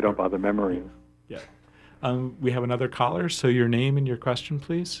that's why I don't bother memorizing. Yeah. We have another caller, so your name and your question,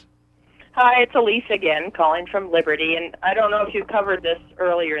 please. Hi, it's Elise again, calling from Liberty, and I don't know if you covered this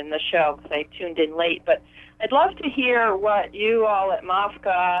earlier in the show because I tuned in late, but I'd love to hear what you all at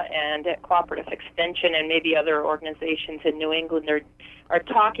MOFGA and at Cooperative Extension and maybe other organizations in New England are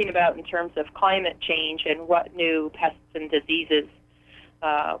talking about in terms of climate change and what new pests and diseases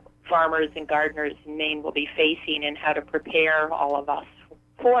farmers and gardeners in Maine will be facing and how to prepare all of us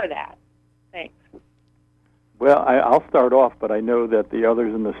for that. Thanks. Well, I'll start off, but I know that the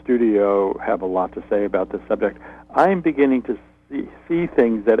others in the studio have a lot to say about this subject. I'm beginning to see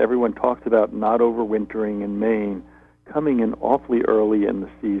things that everyone talks about not overwintering in Maine coming in awfully early in the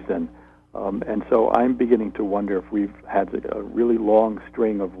season. And so I'm beginning to wonder if we've had a really long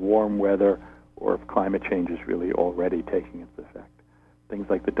string of warm weather or if climate change is really already taking its effect. Things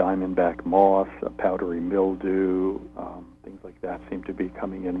like the diamondback moth, powdery mildew, things like that seem to be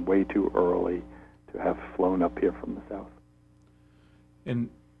coming in way too early to have flown up here from the south. And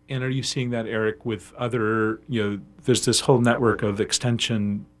are you seeing that, Eric, with other, there's this whole network of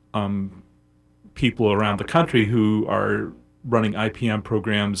extension people around the country who are running IPM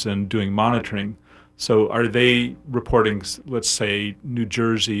programs and doing monitoring. So are they reporting, let's say, New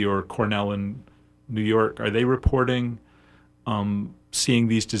Jersey or Cornell in New York, are they reporting seeing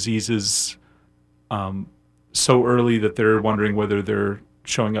these diseases so early that they're wondering whether they're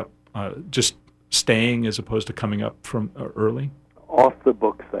showing up just staying as opposed to coming up from early? Off the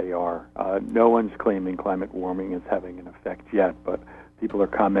books they are. No one's claiming climate warming is having an effect yet, but people are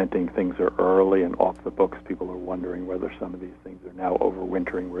commenting things are early, and off the books people are wondering whether some of these things are now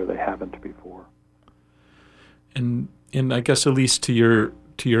overwintering where they haven't before. And I guess, at least to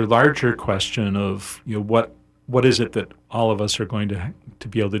your larger question of what is it that all of us are going to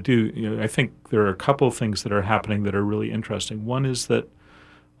be able to do? I think there are a couple of things that are happening that are really interesting. One is that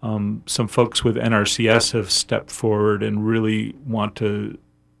some folks with NRCS have stepped forward and really want to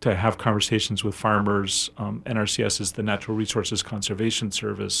have conversations with farmers. NRCS is the Natural Resources Conservation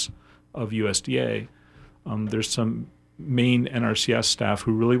Service of USDA. There's some Maine NRCS staff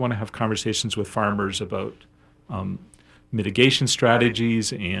who really want to have conversations with farmers about mitigation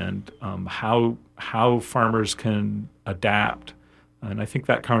strategies and how farmers can adapt. And I think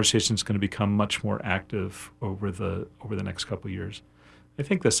that conversation is going to become much more active over the next couple of years. I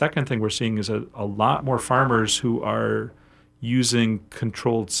think the second thing we're seeing is a lot more farmers who are using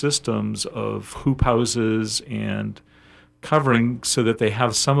controlled systems of hoop houses and covering so that they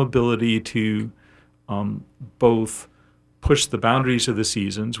have some ability to both push the boundaries of the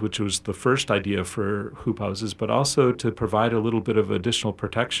seasons, which was the first idea for hoop houses, but also to provide a little bit of additional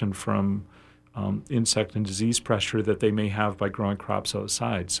protection from insect and disease pressure that they may have by growing crops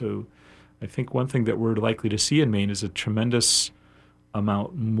outside. So I think one thing that we're likely to see in Maine is a tremendous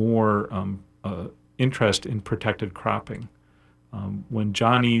amount more interest in protected cropping. When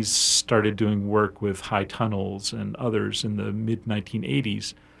Johnny's started doing work with high tunnels and others in the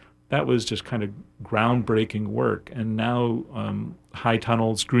mid-1980s, that was just kind of groundbreaking work. And now high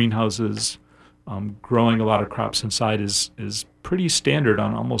tunnels, greenhouses, growing a lot of crops inside is pretty standard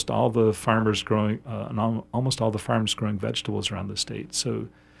on almost all the farmers growing on almost all the farms growing vegetables around the state. So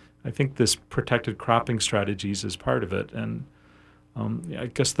I think this protected cropping strategies is part of it. And I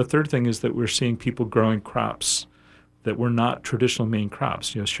guess the third thing is that we're seeing people growing crops that were not traditional Maine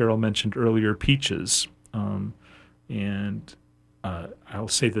crops. Cheryl mentioned earlier peaches, and I'll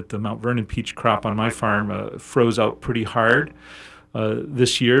say that the Mount Vernon peach crop on my farm froze out pretty hard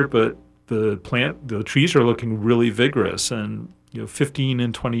this year, but the trees are looking really vigorous. And 15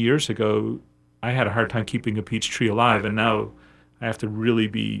 and 20 years ago, I had a hard time keeping a peach tree alive, and now I have to really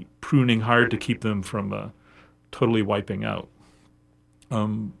be pruning hard to keep them from totally wiping out.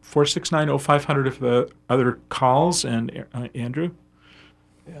 469-0500 if the other calls. And Andrew?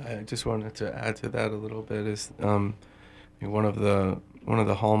 Yeah, I just wanted to add to that a little bit is one of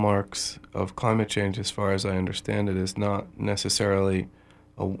the hallmarks of climate change, as far as I understand it, is not necessarily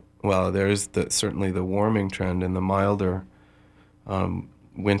there is certainly the warming trend and the milder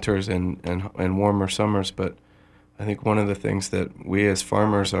winters and warmer summers, but I think one of the things that we as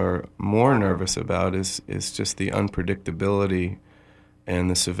farmers are more nervous about is just the unpredictability and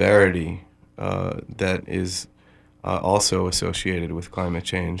the severity that is also associated with climate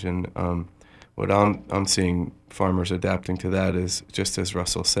change. And what I'm seeing farmers adapting to that is, just as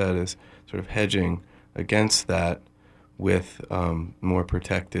Russell said, is sort of hedging against that with more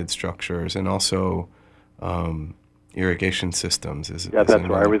protected structures, and also irrigation systems. That's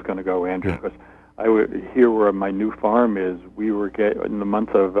where I was going to go, Andrew. Because here where my new farm is, we were in the month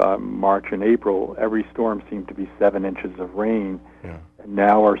of March and April, every storm seemed to be 7 inches of rain. Yeah. And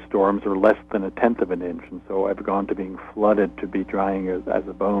now our storms are less than 1/10 of an inch, and so I've gone to being flooded to be drying as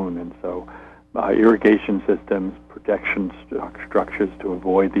a bone. And so irrigation systems, protection structures to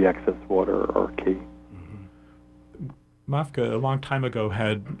avoid the excess water are key. MAFCA a long time ago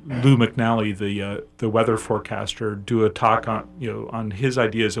had Lou McNally, the weather forecaster, do a talk on his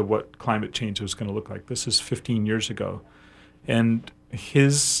ideas of what climate change was going to look like. This is 15 years ago, and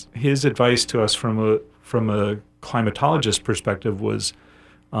his advice to us from a climatologist perspective was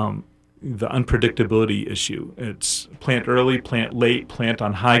the unpredictability issue. It's plant early, plant late, plant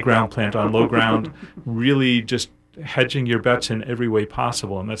on high ground, plant on low ground. Really, just hedging your bets in every way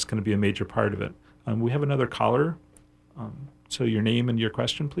possible, and that's going to be a major part of it. We have another caller. So your name and your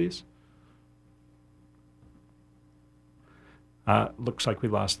question, please. Looks like we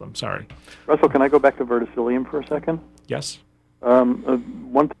lost them. Sorry. Russell, can I go back to verticillium for a second? Yes.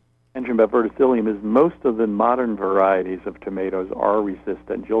 One thing I mentioned about verticillium is most of the modern varieties of tomatoes are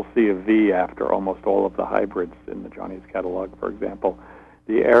resistant. You'll see a V after almost all of the hybrids in the Johnny's catalog, for example.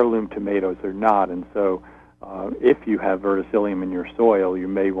 The heirloom tomatoes are not, and so if you have verticillium in your soil, you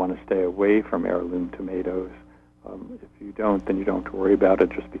may want to stay away from heirloom tomatoes. If you don't, then you don't have to worry about it.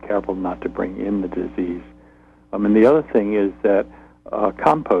 Just be careful not to bring in the disease. And the other thing is that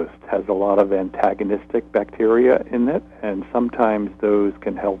compost has a lot of antagonistic bacteria in it, and sometimes those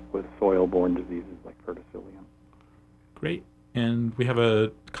can help with soil-borne diseases like verticillium. Great. And we have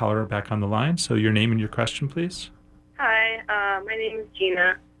a caller back on the line. So your name and your question, please. Hi, my name is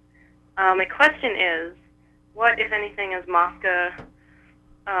Gina. My question is, what, if anything, is MAFCA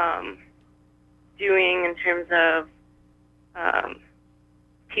doing in terms of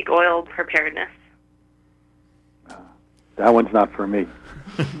peak oil preparedness? That one's not for me.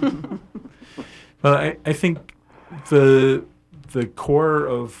 Well, I think the core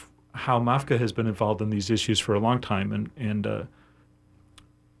of how MAFCA has been involved in these issues for a long time, and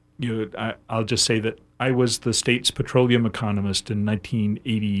I'll just say that I was the state's petroleum economist in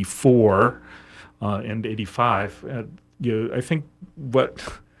 1984 and 85. I think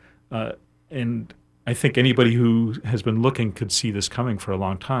and I think anybody who has been looking could see this coming for a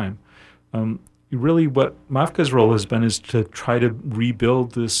long time. Really what MAFCA's role has been is to try to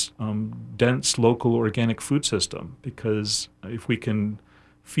rebuild this dense local organic food system, because if we can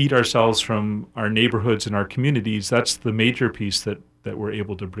feed ourselves from our neighborhoods and our communities, that's the major piece that we're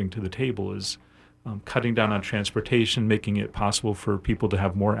able to bring to the table, is cutting down on transportation, making it possible for people to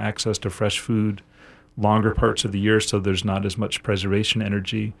have more access to fresh food longer parts of the year so there's not as much preservation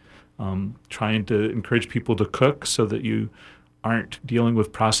energy, trying to encourage people to cook so that you aren't dealing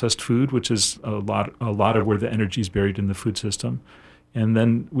with processed food, which is a lot of where the energy is buried in the food system. And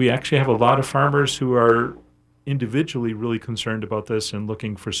then we actually have a lot of farmers who are individually really concerned about this and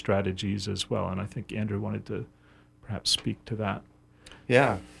looking for strategies as well. And I think Andrew wanted to perhaps speak to that.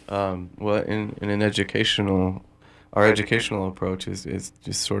 Yeah. Well, in an our educational approach is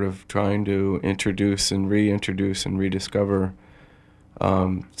just sort of trying to introduce and reintroduce and rediscover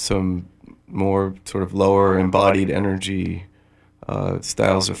some more sort of lower embodied energy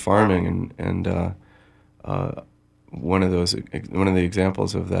styles of farming, and one of the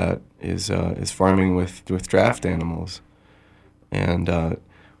examples of that is farming with draft animals, and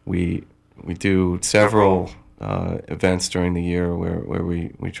we do several events during the year where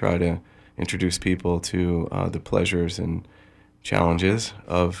we try to introduce people to the pleasures and challenges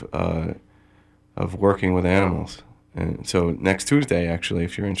of working with animals. And so next Tuesday, actually,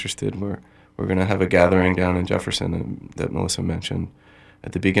 if you're interested, we're going to have a gathering down in Jefferson that Melissa mentioned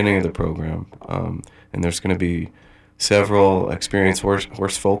at the beginning of the program. And there's going to be several experienced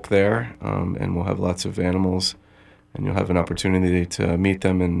horse folk there, and we'll have lots of animals, and you'll have an opportunity to meet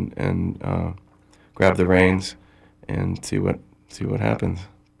them and grab the reins and see what happens.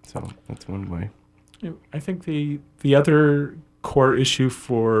 So that's one way. I think the other core issue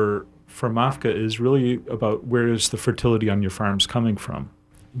for MAFCA is really about where is the fertility on your farms coming from.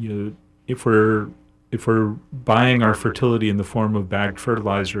 If we're buying our fertility in the form of bagged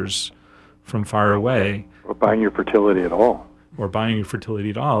fertilizers from far away, or buying your fertility at all,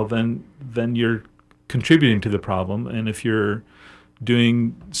 then you're contributing to the problem. And if you're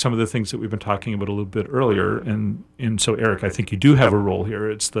doing some of the things that we've been talking about a little bit earlier. And so, Eric, I think you do have a role here.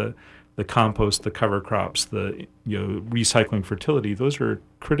 It's the compost, the cover crops, the recycling fertility. Those are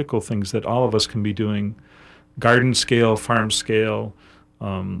critical things that all of us can be doing, garden scale, farm scale,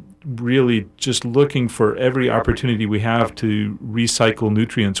 really just looking for every opportunity we have to recycle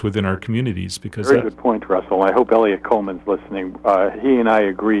nutrients within our communities. Because very good point, Russell. I hope Elliot Coleman's listening. He and I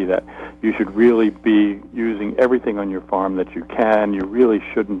agree that you should really be using everything on your farm that you can. You really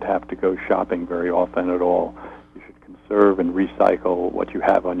shouldn't have to go shopping very often at all. You should conserve and recycle what you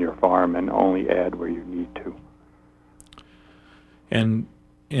have on your farm and only add where you need to. And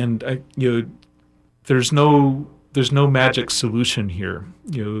there's no magic solution here.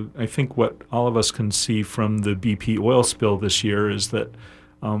 I think what all of us can see from the BP oil spill this year is that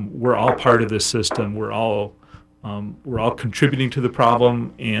we're all part of this system. We're all contributing to the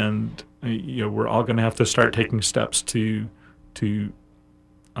problem, and we're all going to have to start taking steps to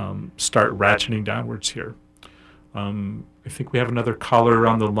start ratcheting downwards here. I think we have another caller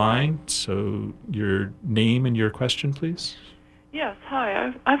on the line. So your name and your question, please. Yes.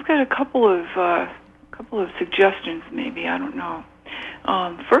 Hi. I've got a couple of suggestions, maybe. I don't know.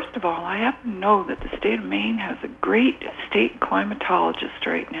 First of all, I happen to know that the state of Maine has a great state climatologist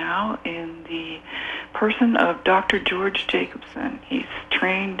right now in the person of Dr. George Jacobson. He's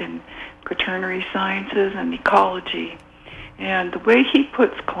trained in quaternary sciences and ecology. And the way he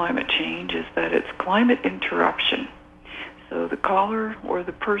puts climate change is that it's climate interruption. So the caller or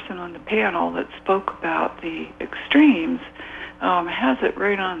the person on the panel that spoke about the extremes has it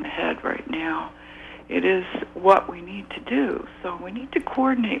right on the head right now. It is what we need to do. So we need to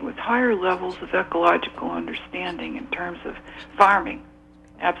coordinate with higher levels of ecological understanding in terms of farming,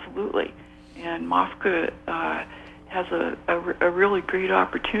 absolutely. And MOFGA has a really great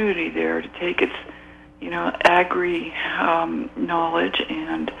opportunity there to take its, agri knowledge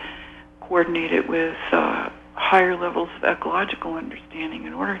and coordinate it with higher levels of ecological understanding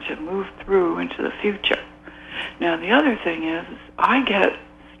in order to move through into the future. Now, the other thing is I get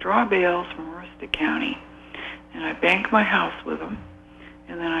straw bales from Aroostook County, and I bank my house with them,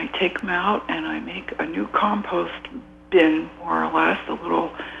 and then I take them out and I make a new compost bin, more or less, a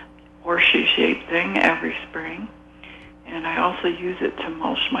little horseshoe-shaped thing every spring, and I also use it to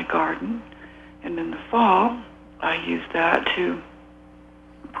mulch my garden, and in the fall I use that to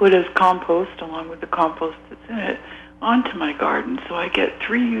put as compost, along with the compost that's in it, onto my garden, so I get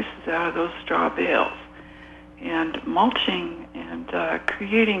 3 uses out of those straw bales. And mulching and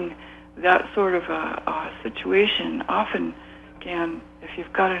creating that sort of a situation often can, if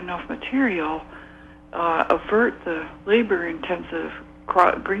you've got enough material, avert the labor-intensive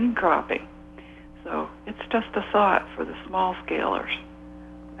green cropping. So it's just a thought for the small scalers.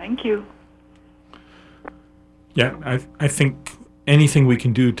 Thank you. Yeah, I think anything we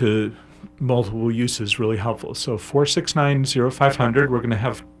can do to multiple use is really helpful. So 469-0500, we're going to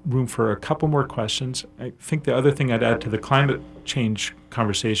have room for a couple more questions. I think the other thing I'd add to the climate change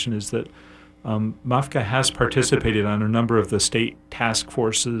conversation is that MOFGA has participated on a number of the state task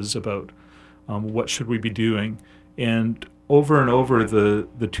forces about what should we be doing. And over,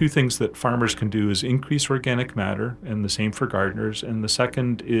 the two things that farmers can do is increase organic matter, and the same for gardeners. And the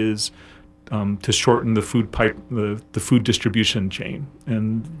second is to shorten the food pipe, the food distribution chain.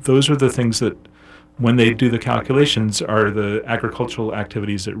 And those are the things that, when they do the calculations, are the agricultural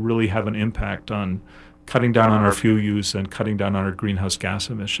activities that really have an impact on cutting down on our fuel use and cutting down on our greenhouse gas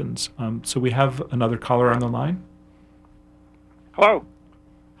emissions. So we have another caller on the line. Hello.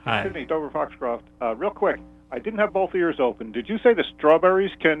 Hi. Sydney, Dover Foxcroft. Real quick, I didn't have both ears open. Did you say the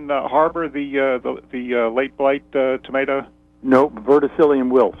strawberries can harbor the late blight tomato? No,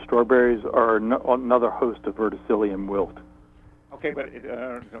 verticillium wilt. Strawberries are another host of verticillium wilt. Okay, but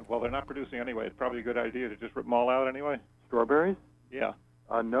well, they're not producing anyway. It's probably a good idea to just rip them all out anyway. Strawberries? Yeah.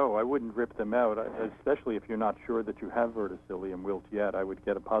 No, I wouldn't rip them out, especially if you're not sure that you have verticillium wilt yet. I would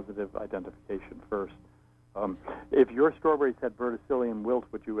get a positive identification first. If your strawberries had verticillium wilt,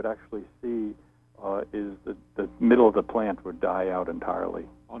 what you would actually see is the middle of the plant would die out entirely.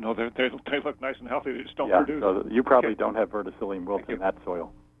 Oh, no, they look nice and healthy. They just don't produce. So you probably don't have verticillium wilt in that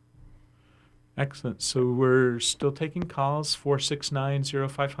soil. Excellent. So we're still taking calls,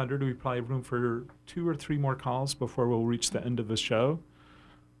 469-0500. We probably have room for 2 or 3 more calls before we'll reach the end of the show.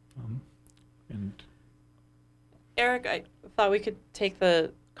 And Eric, I thought we could take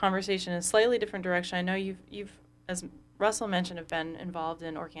the conversation in a slightly different direction. I know you've, as Russell mentioned, have been involved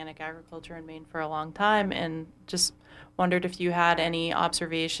in organic agriculture in Maine for a long time, and just wondered if you had any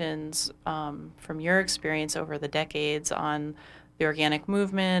observations from your experience over the decades on the organic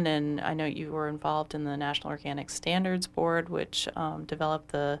movement, and I know you were involved in the National Organic Standards Board, which developed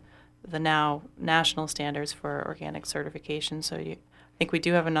the now national standards for organic certification. So I think we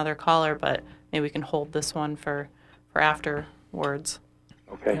do have another caller, but maybe we can hold this one for afterwards.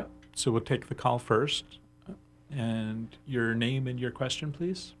 Okay. Yeah. So we'll take the call first. And your name and your question,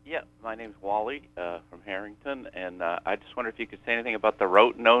 please? Yeah, my name's Wally from Harrington, and I just wonder if you could say anything about the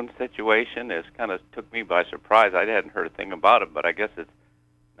rotenone situation. It kind of took me by surprise. I hadn't heard a thing about it, but I guess it's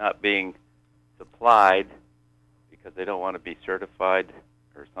not being supplied because they don't want to be certified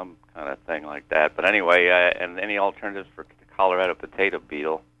or some kind of thing like that. But anyway, and any alternatives for the Colorado potato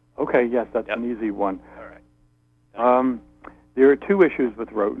beetle? Okay, yes, that's an easy one. All right. There are two issues with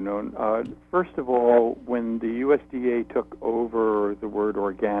rotenone. First of all, when the USDA took over the word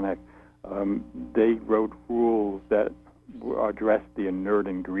organic, they wrote rules that addressed the inert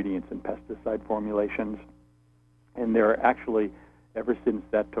ingredients in pesticide formulations. And there are actually, ever since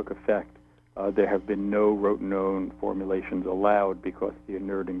that took effect, there have been no rotenone formulations allowed because the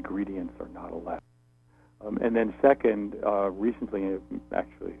inert ingredients are not allowed. And then second, recently,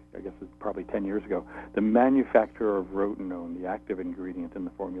 actually, I guess it's probably 10 years ago, the manufacturer of rotenone, the active ingredient in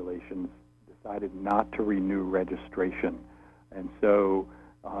the formulations, decided not to renew registration. And so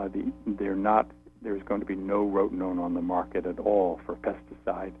there's going to be no rotenone on the market at all for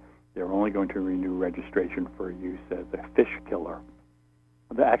pesticide. They're only going to renew registration for use as a fish killer.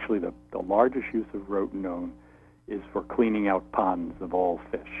 Actually, the largest use of rotenone is for cleaning out ponds of all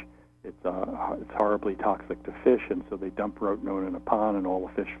fish. It's horribly toxic to fish, and so they dump rotenone in a pond, and all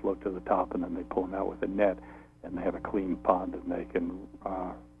the fish float to the top, and then they pull them out with a net, and they have a clean pond, and they can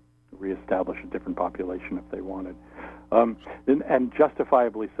reestablish a different population if they wanted. And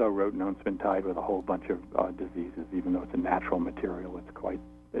justifiably so, rotenone's been tied with a whole bunch of diseases. Even though it's a natural material, it's quite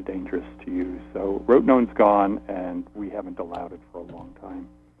dangerous to use. So rotenone's gone, and we haven't allowed it for a long time.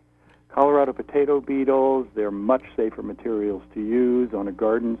 Colorado potato beetles, they're much safer materials to use on a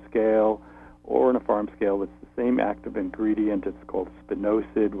garden scale or on a farm scale. It's the same active ingredient. It's called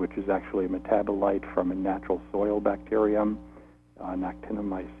spinosad, which is actually a metabolite from a natural soil bacterium,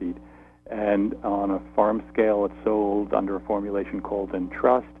 actinomycete. And on a farm scale, it's sold under a formulation called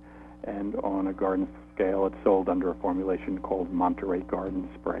Entrust, and on a garden scale, it's sold under a formulation called Monterey Garden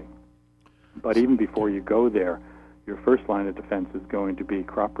Spray. But even before you go there, your first line of defense is going to be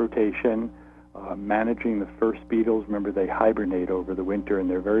crop rotation, managing the first beetles. Remember, they hibernate over the winter, and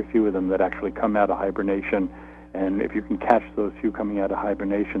there are very few of them that actually come out of hibernation. And if you can catch those few coming out of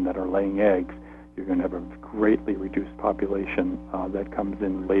hibernation that are laying eggs, you're going to have a greatly reduced population that comes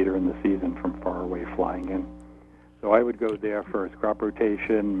in later in the season from far away flying in. So I would go there first, crop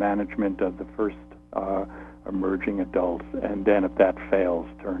rotation, management of the first emerging adults, and then if that fails,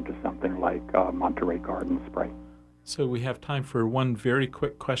 turn to something like Monterey Garden Spray. So we have time for one very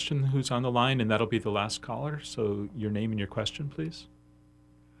quick question. Who's on the line? And that'll be the last caller. So your name and your question, please.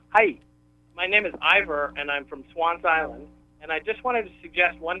 Hi, my name is Ivor, and I'm from Swans Island. And I just wanted to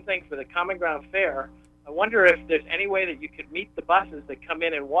suggest one thing for the Common Ground Fair. I wonder if there's any way that you could meet the buses that come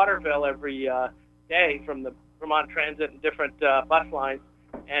in Waterville every day from the Vermont Transit and different bus lines,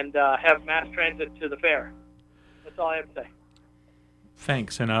 and have mass transit to the fair. That's all I have to say.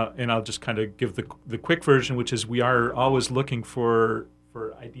 Thanks, and I'll just kind of give the quick version, which is we are always looking for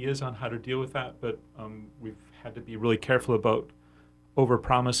ideas on how to deal with that, but we've had to be really careful about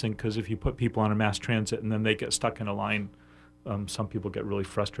over-promising, because if you put people on a mass transit and then they get stuck in a line, some people get really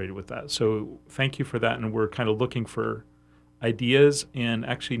frustrated with that. So thank you for that, and we're kind of looking for ideas. And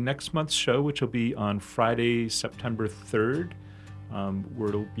actually next month's show, which will be on Friday, September 3rd,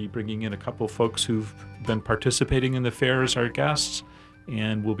 we'll be bringing in a couple of folks who've been participating in the fair as our guests,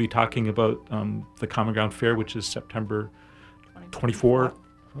 and we'll be talking about the Common Ground Fair, which is September 24,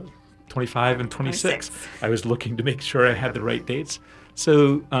 25, and 26. I was looking to make sure I had the right dates.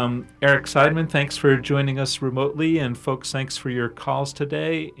 So Eric Seidman, thanks for joining us remotely, and folks, thanks for your calls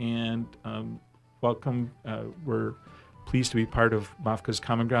today, and welcome. We're pleased to be part of MAFCA's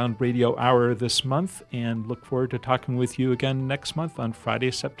Common Ground Radio Hour this month, and look forward to talking with you again next month on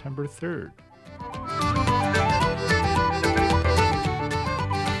Friday, September 3rd.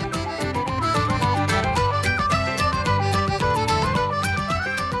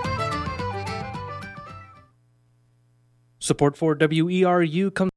 Support for WERU comes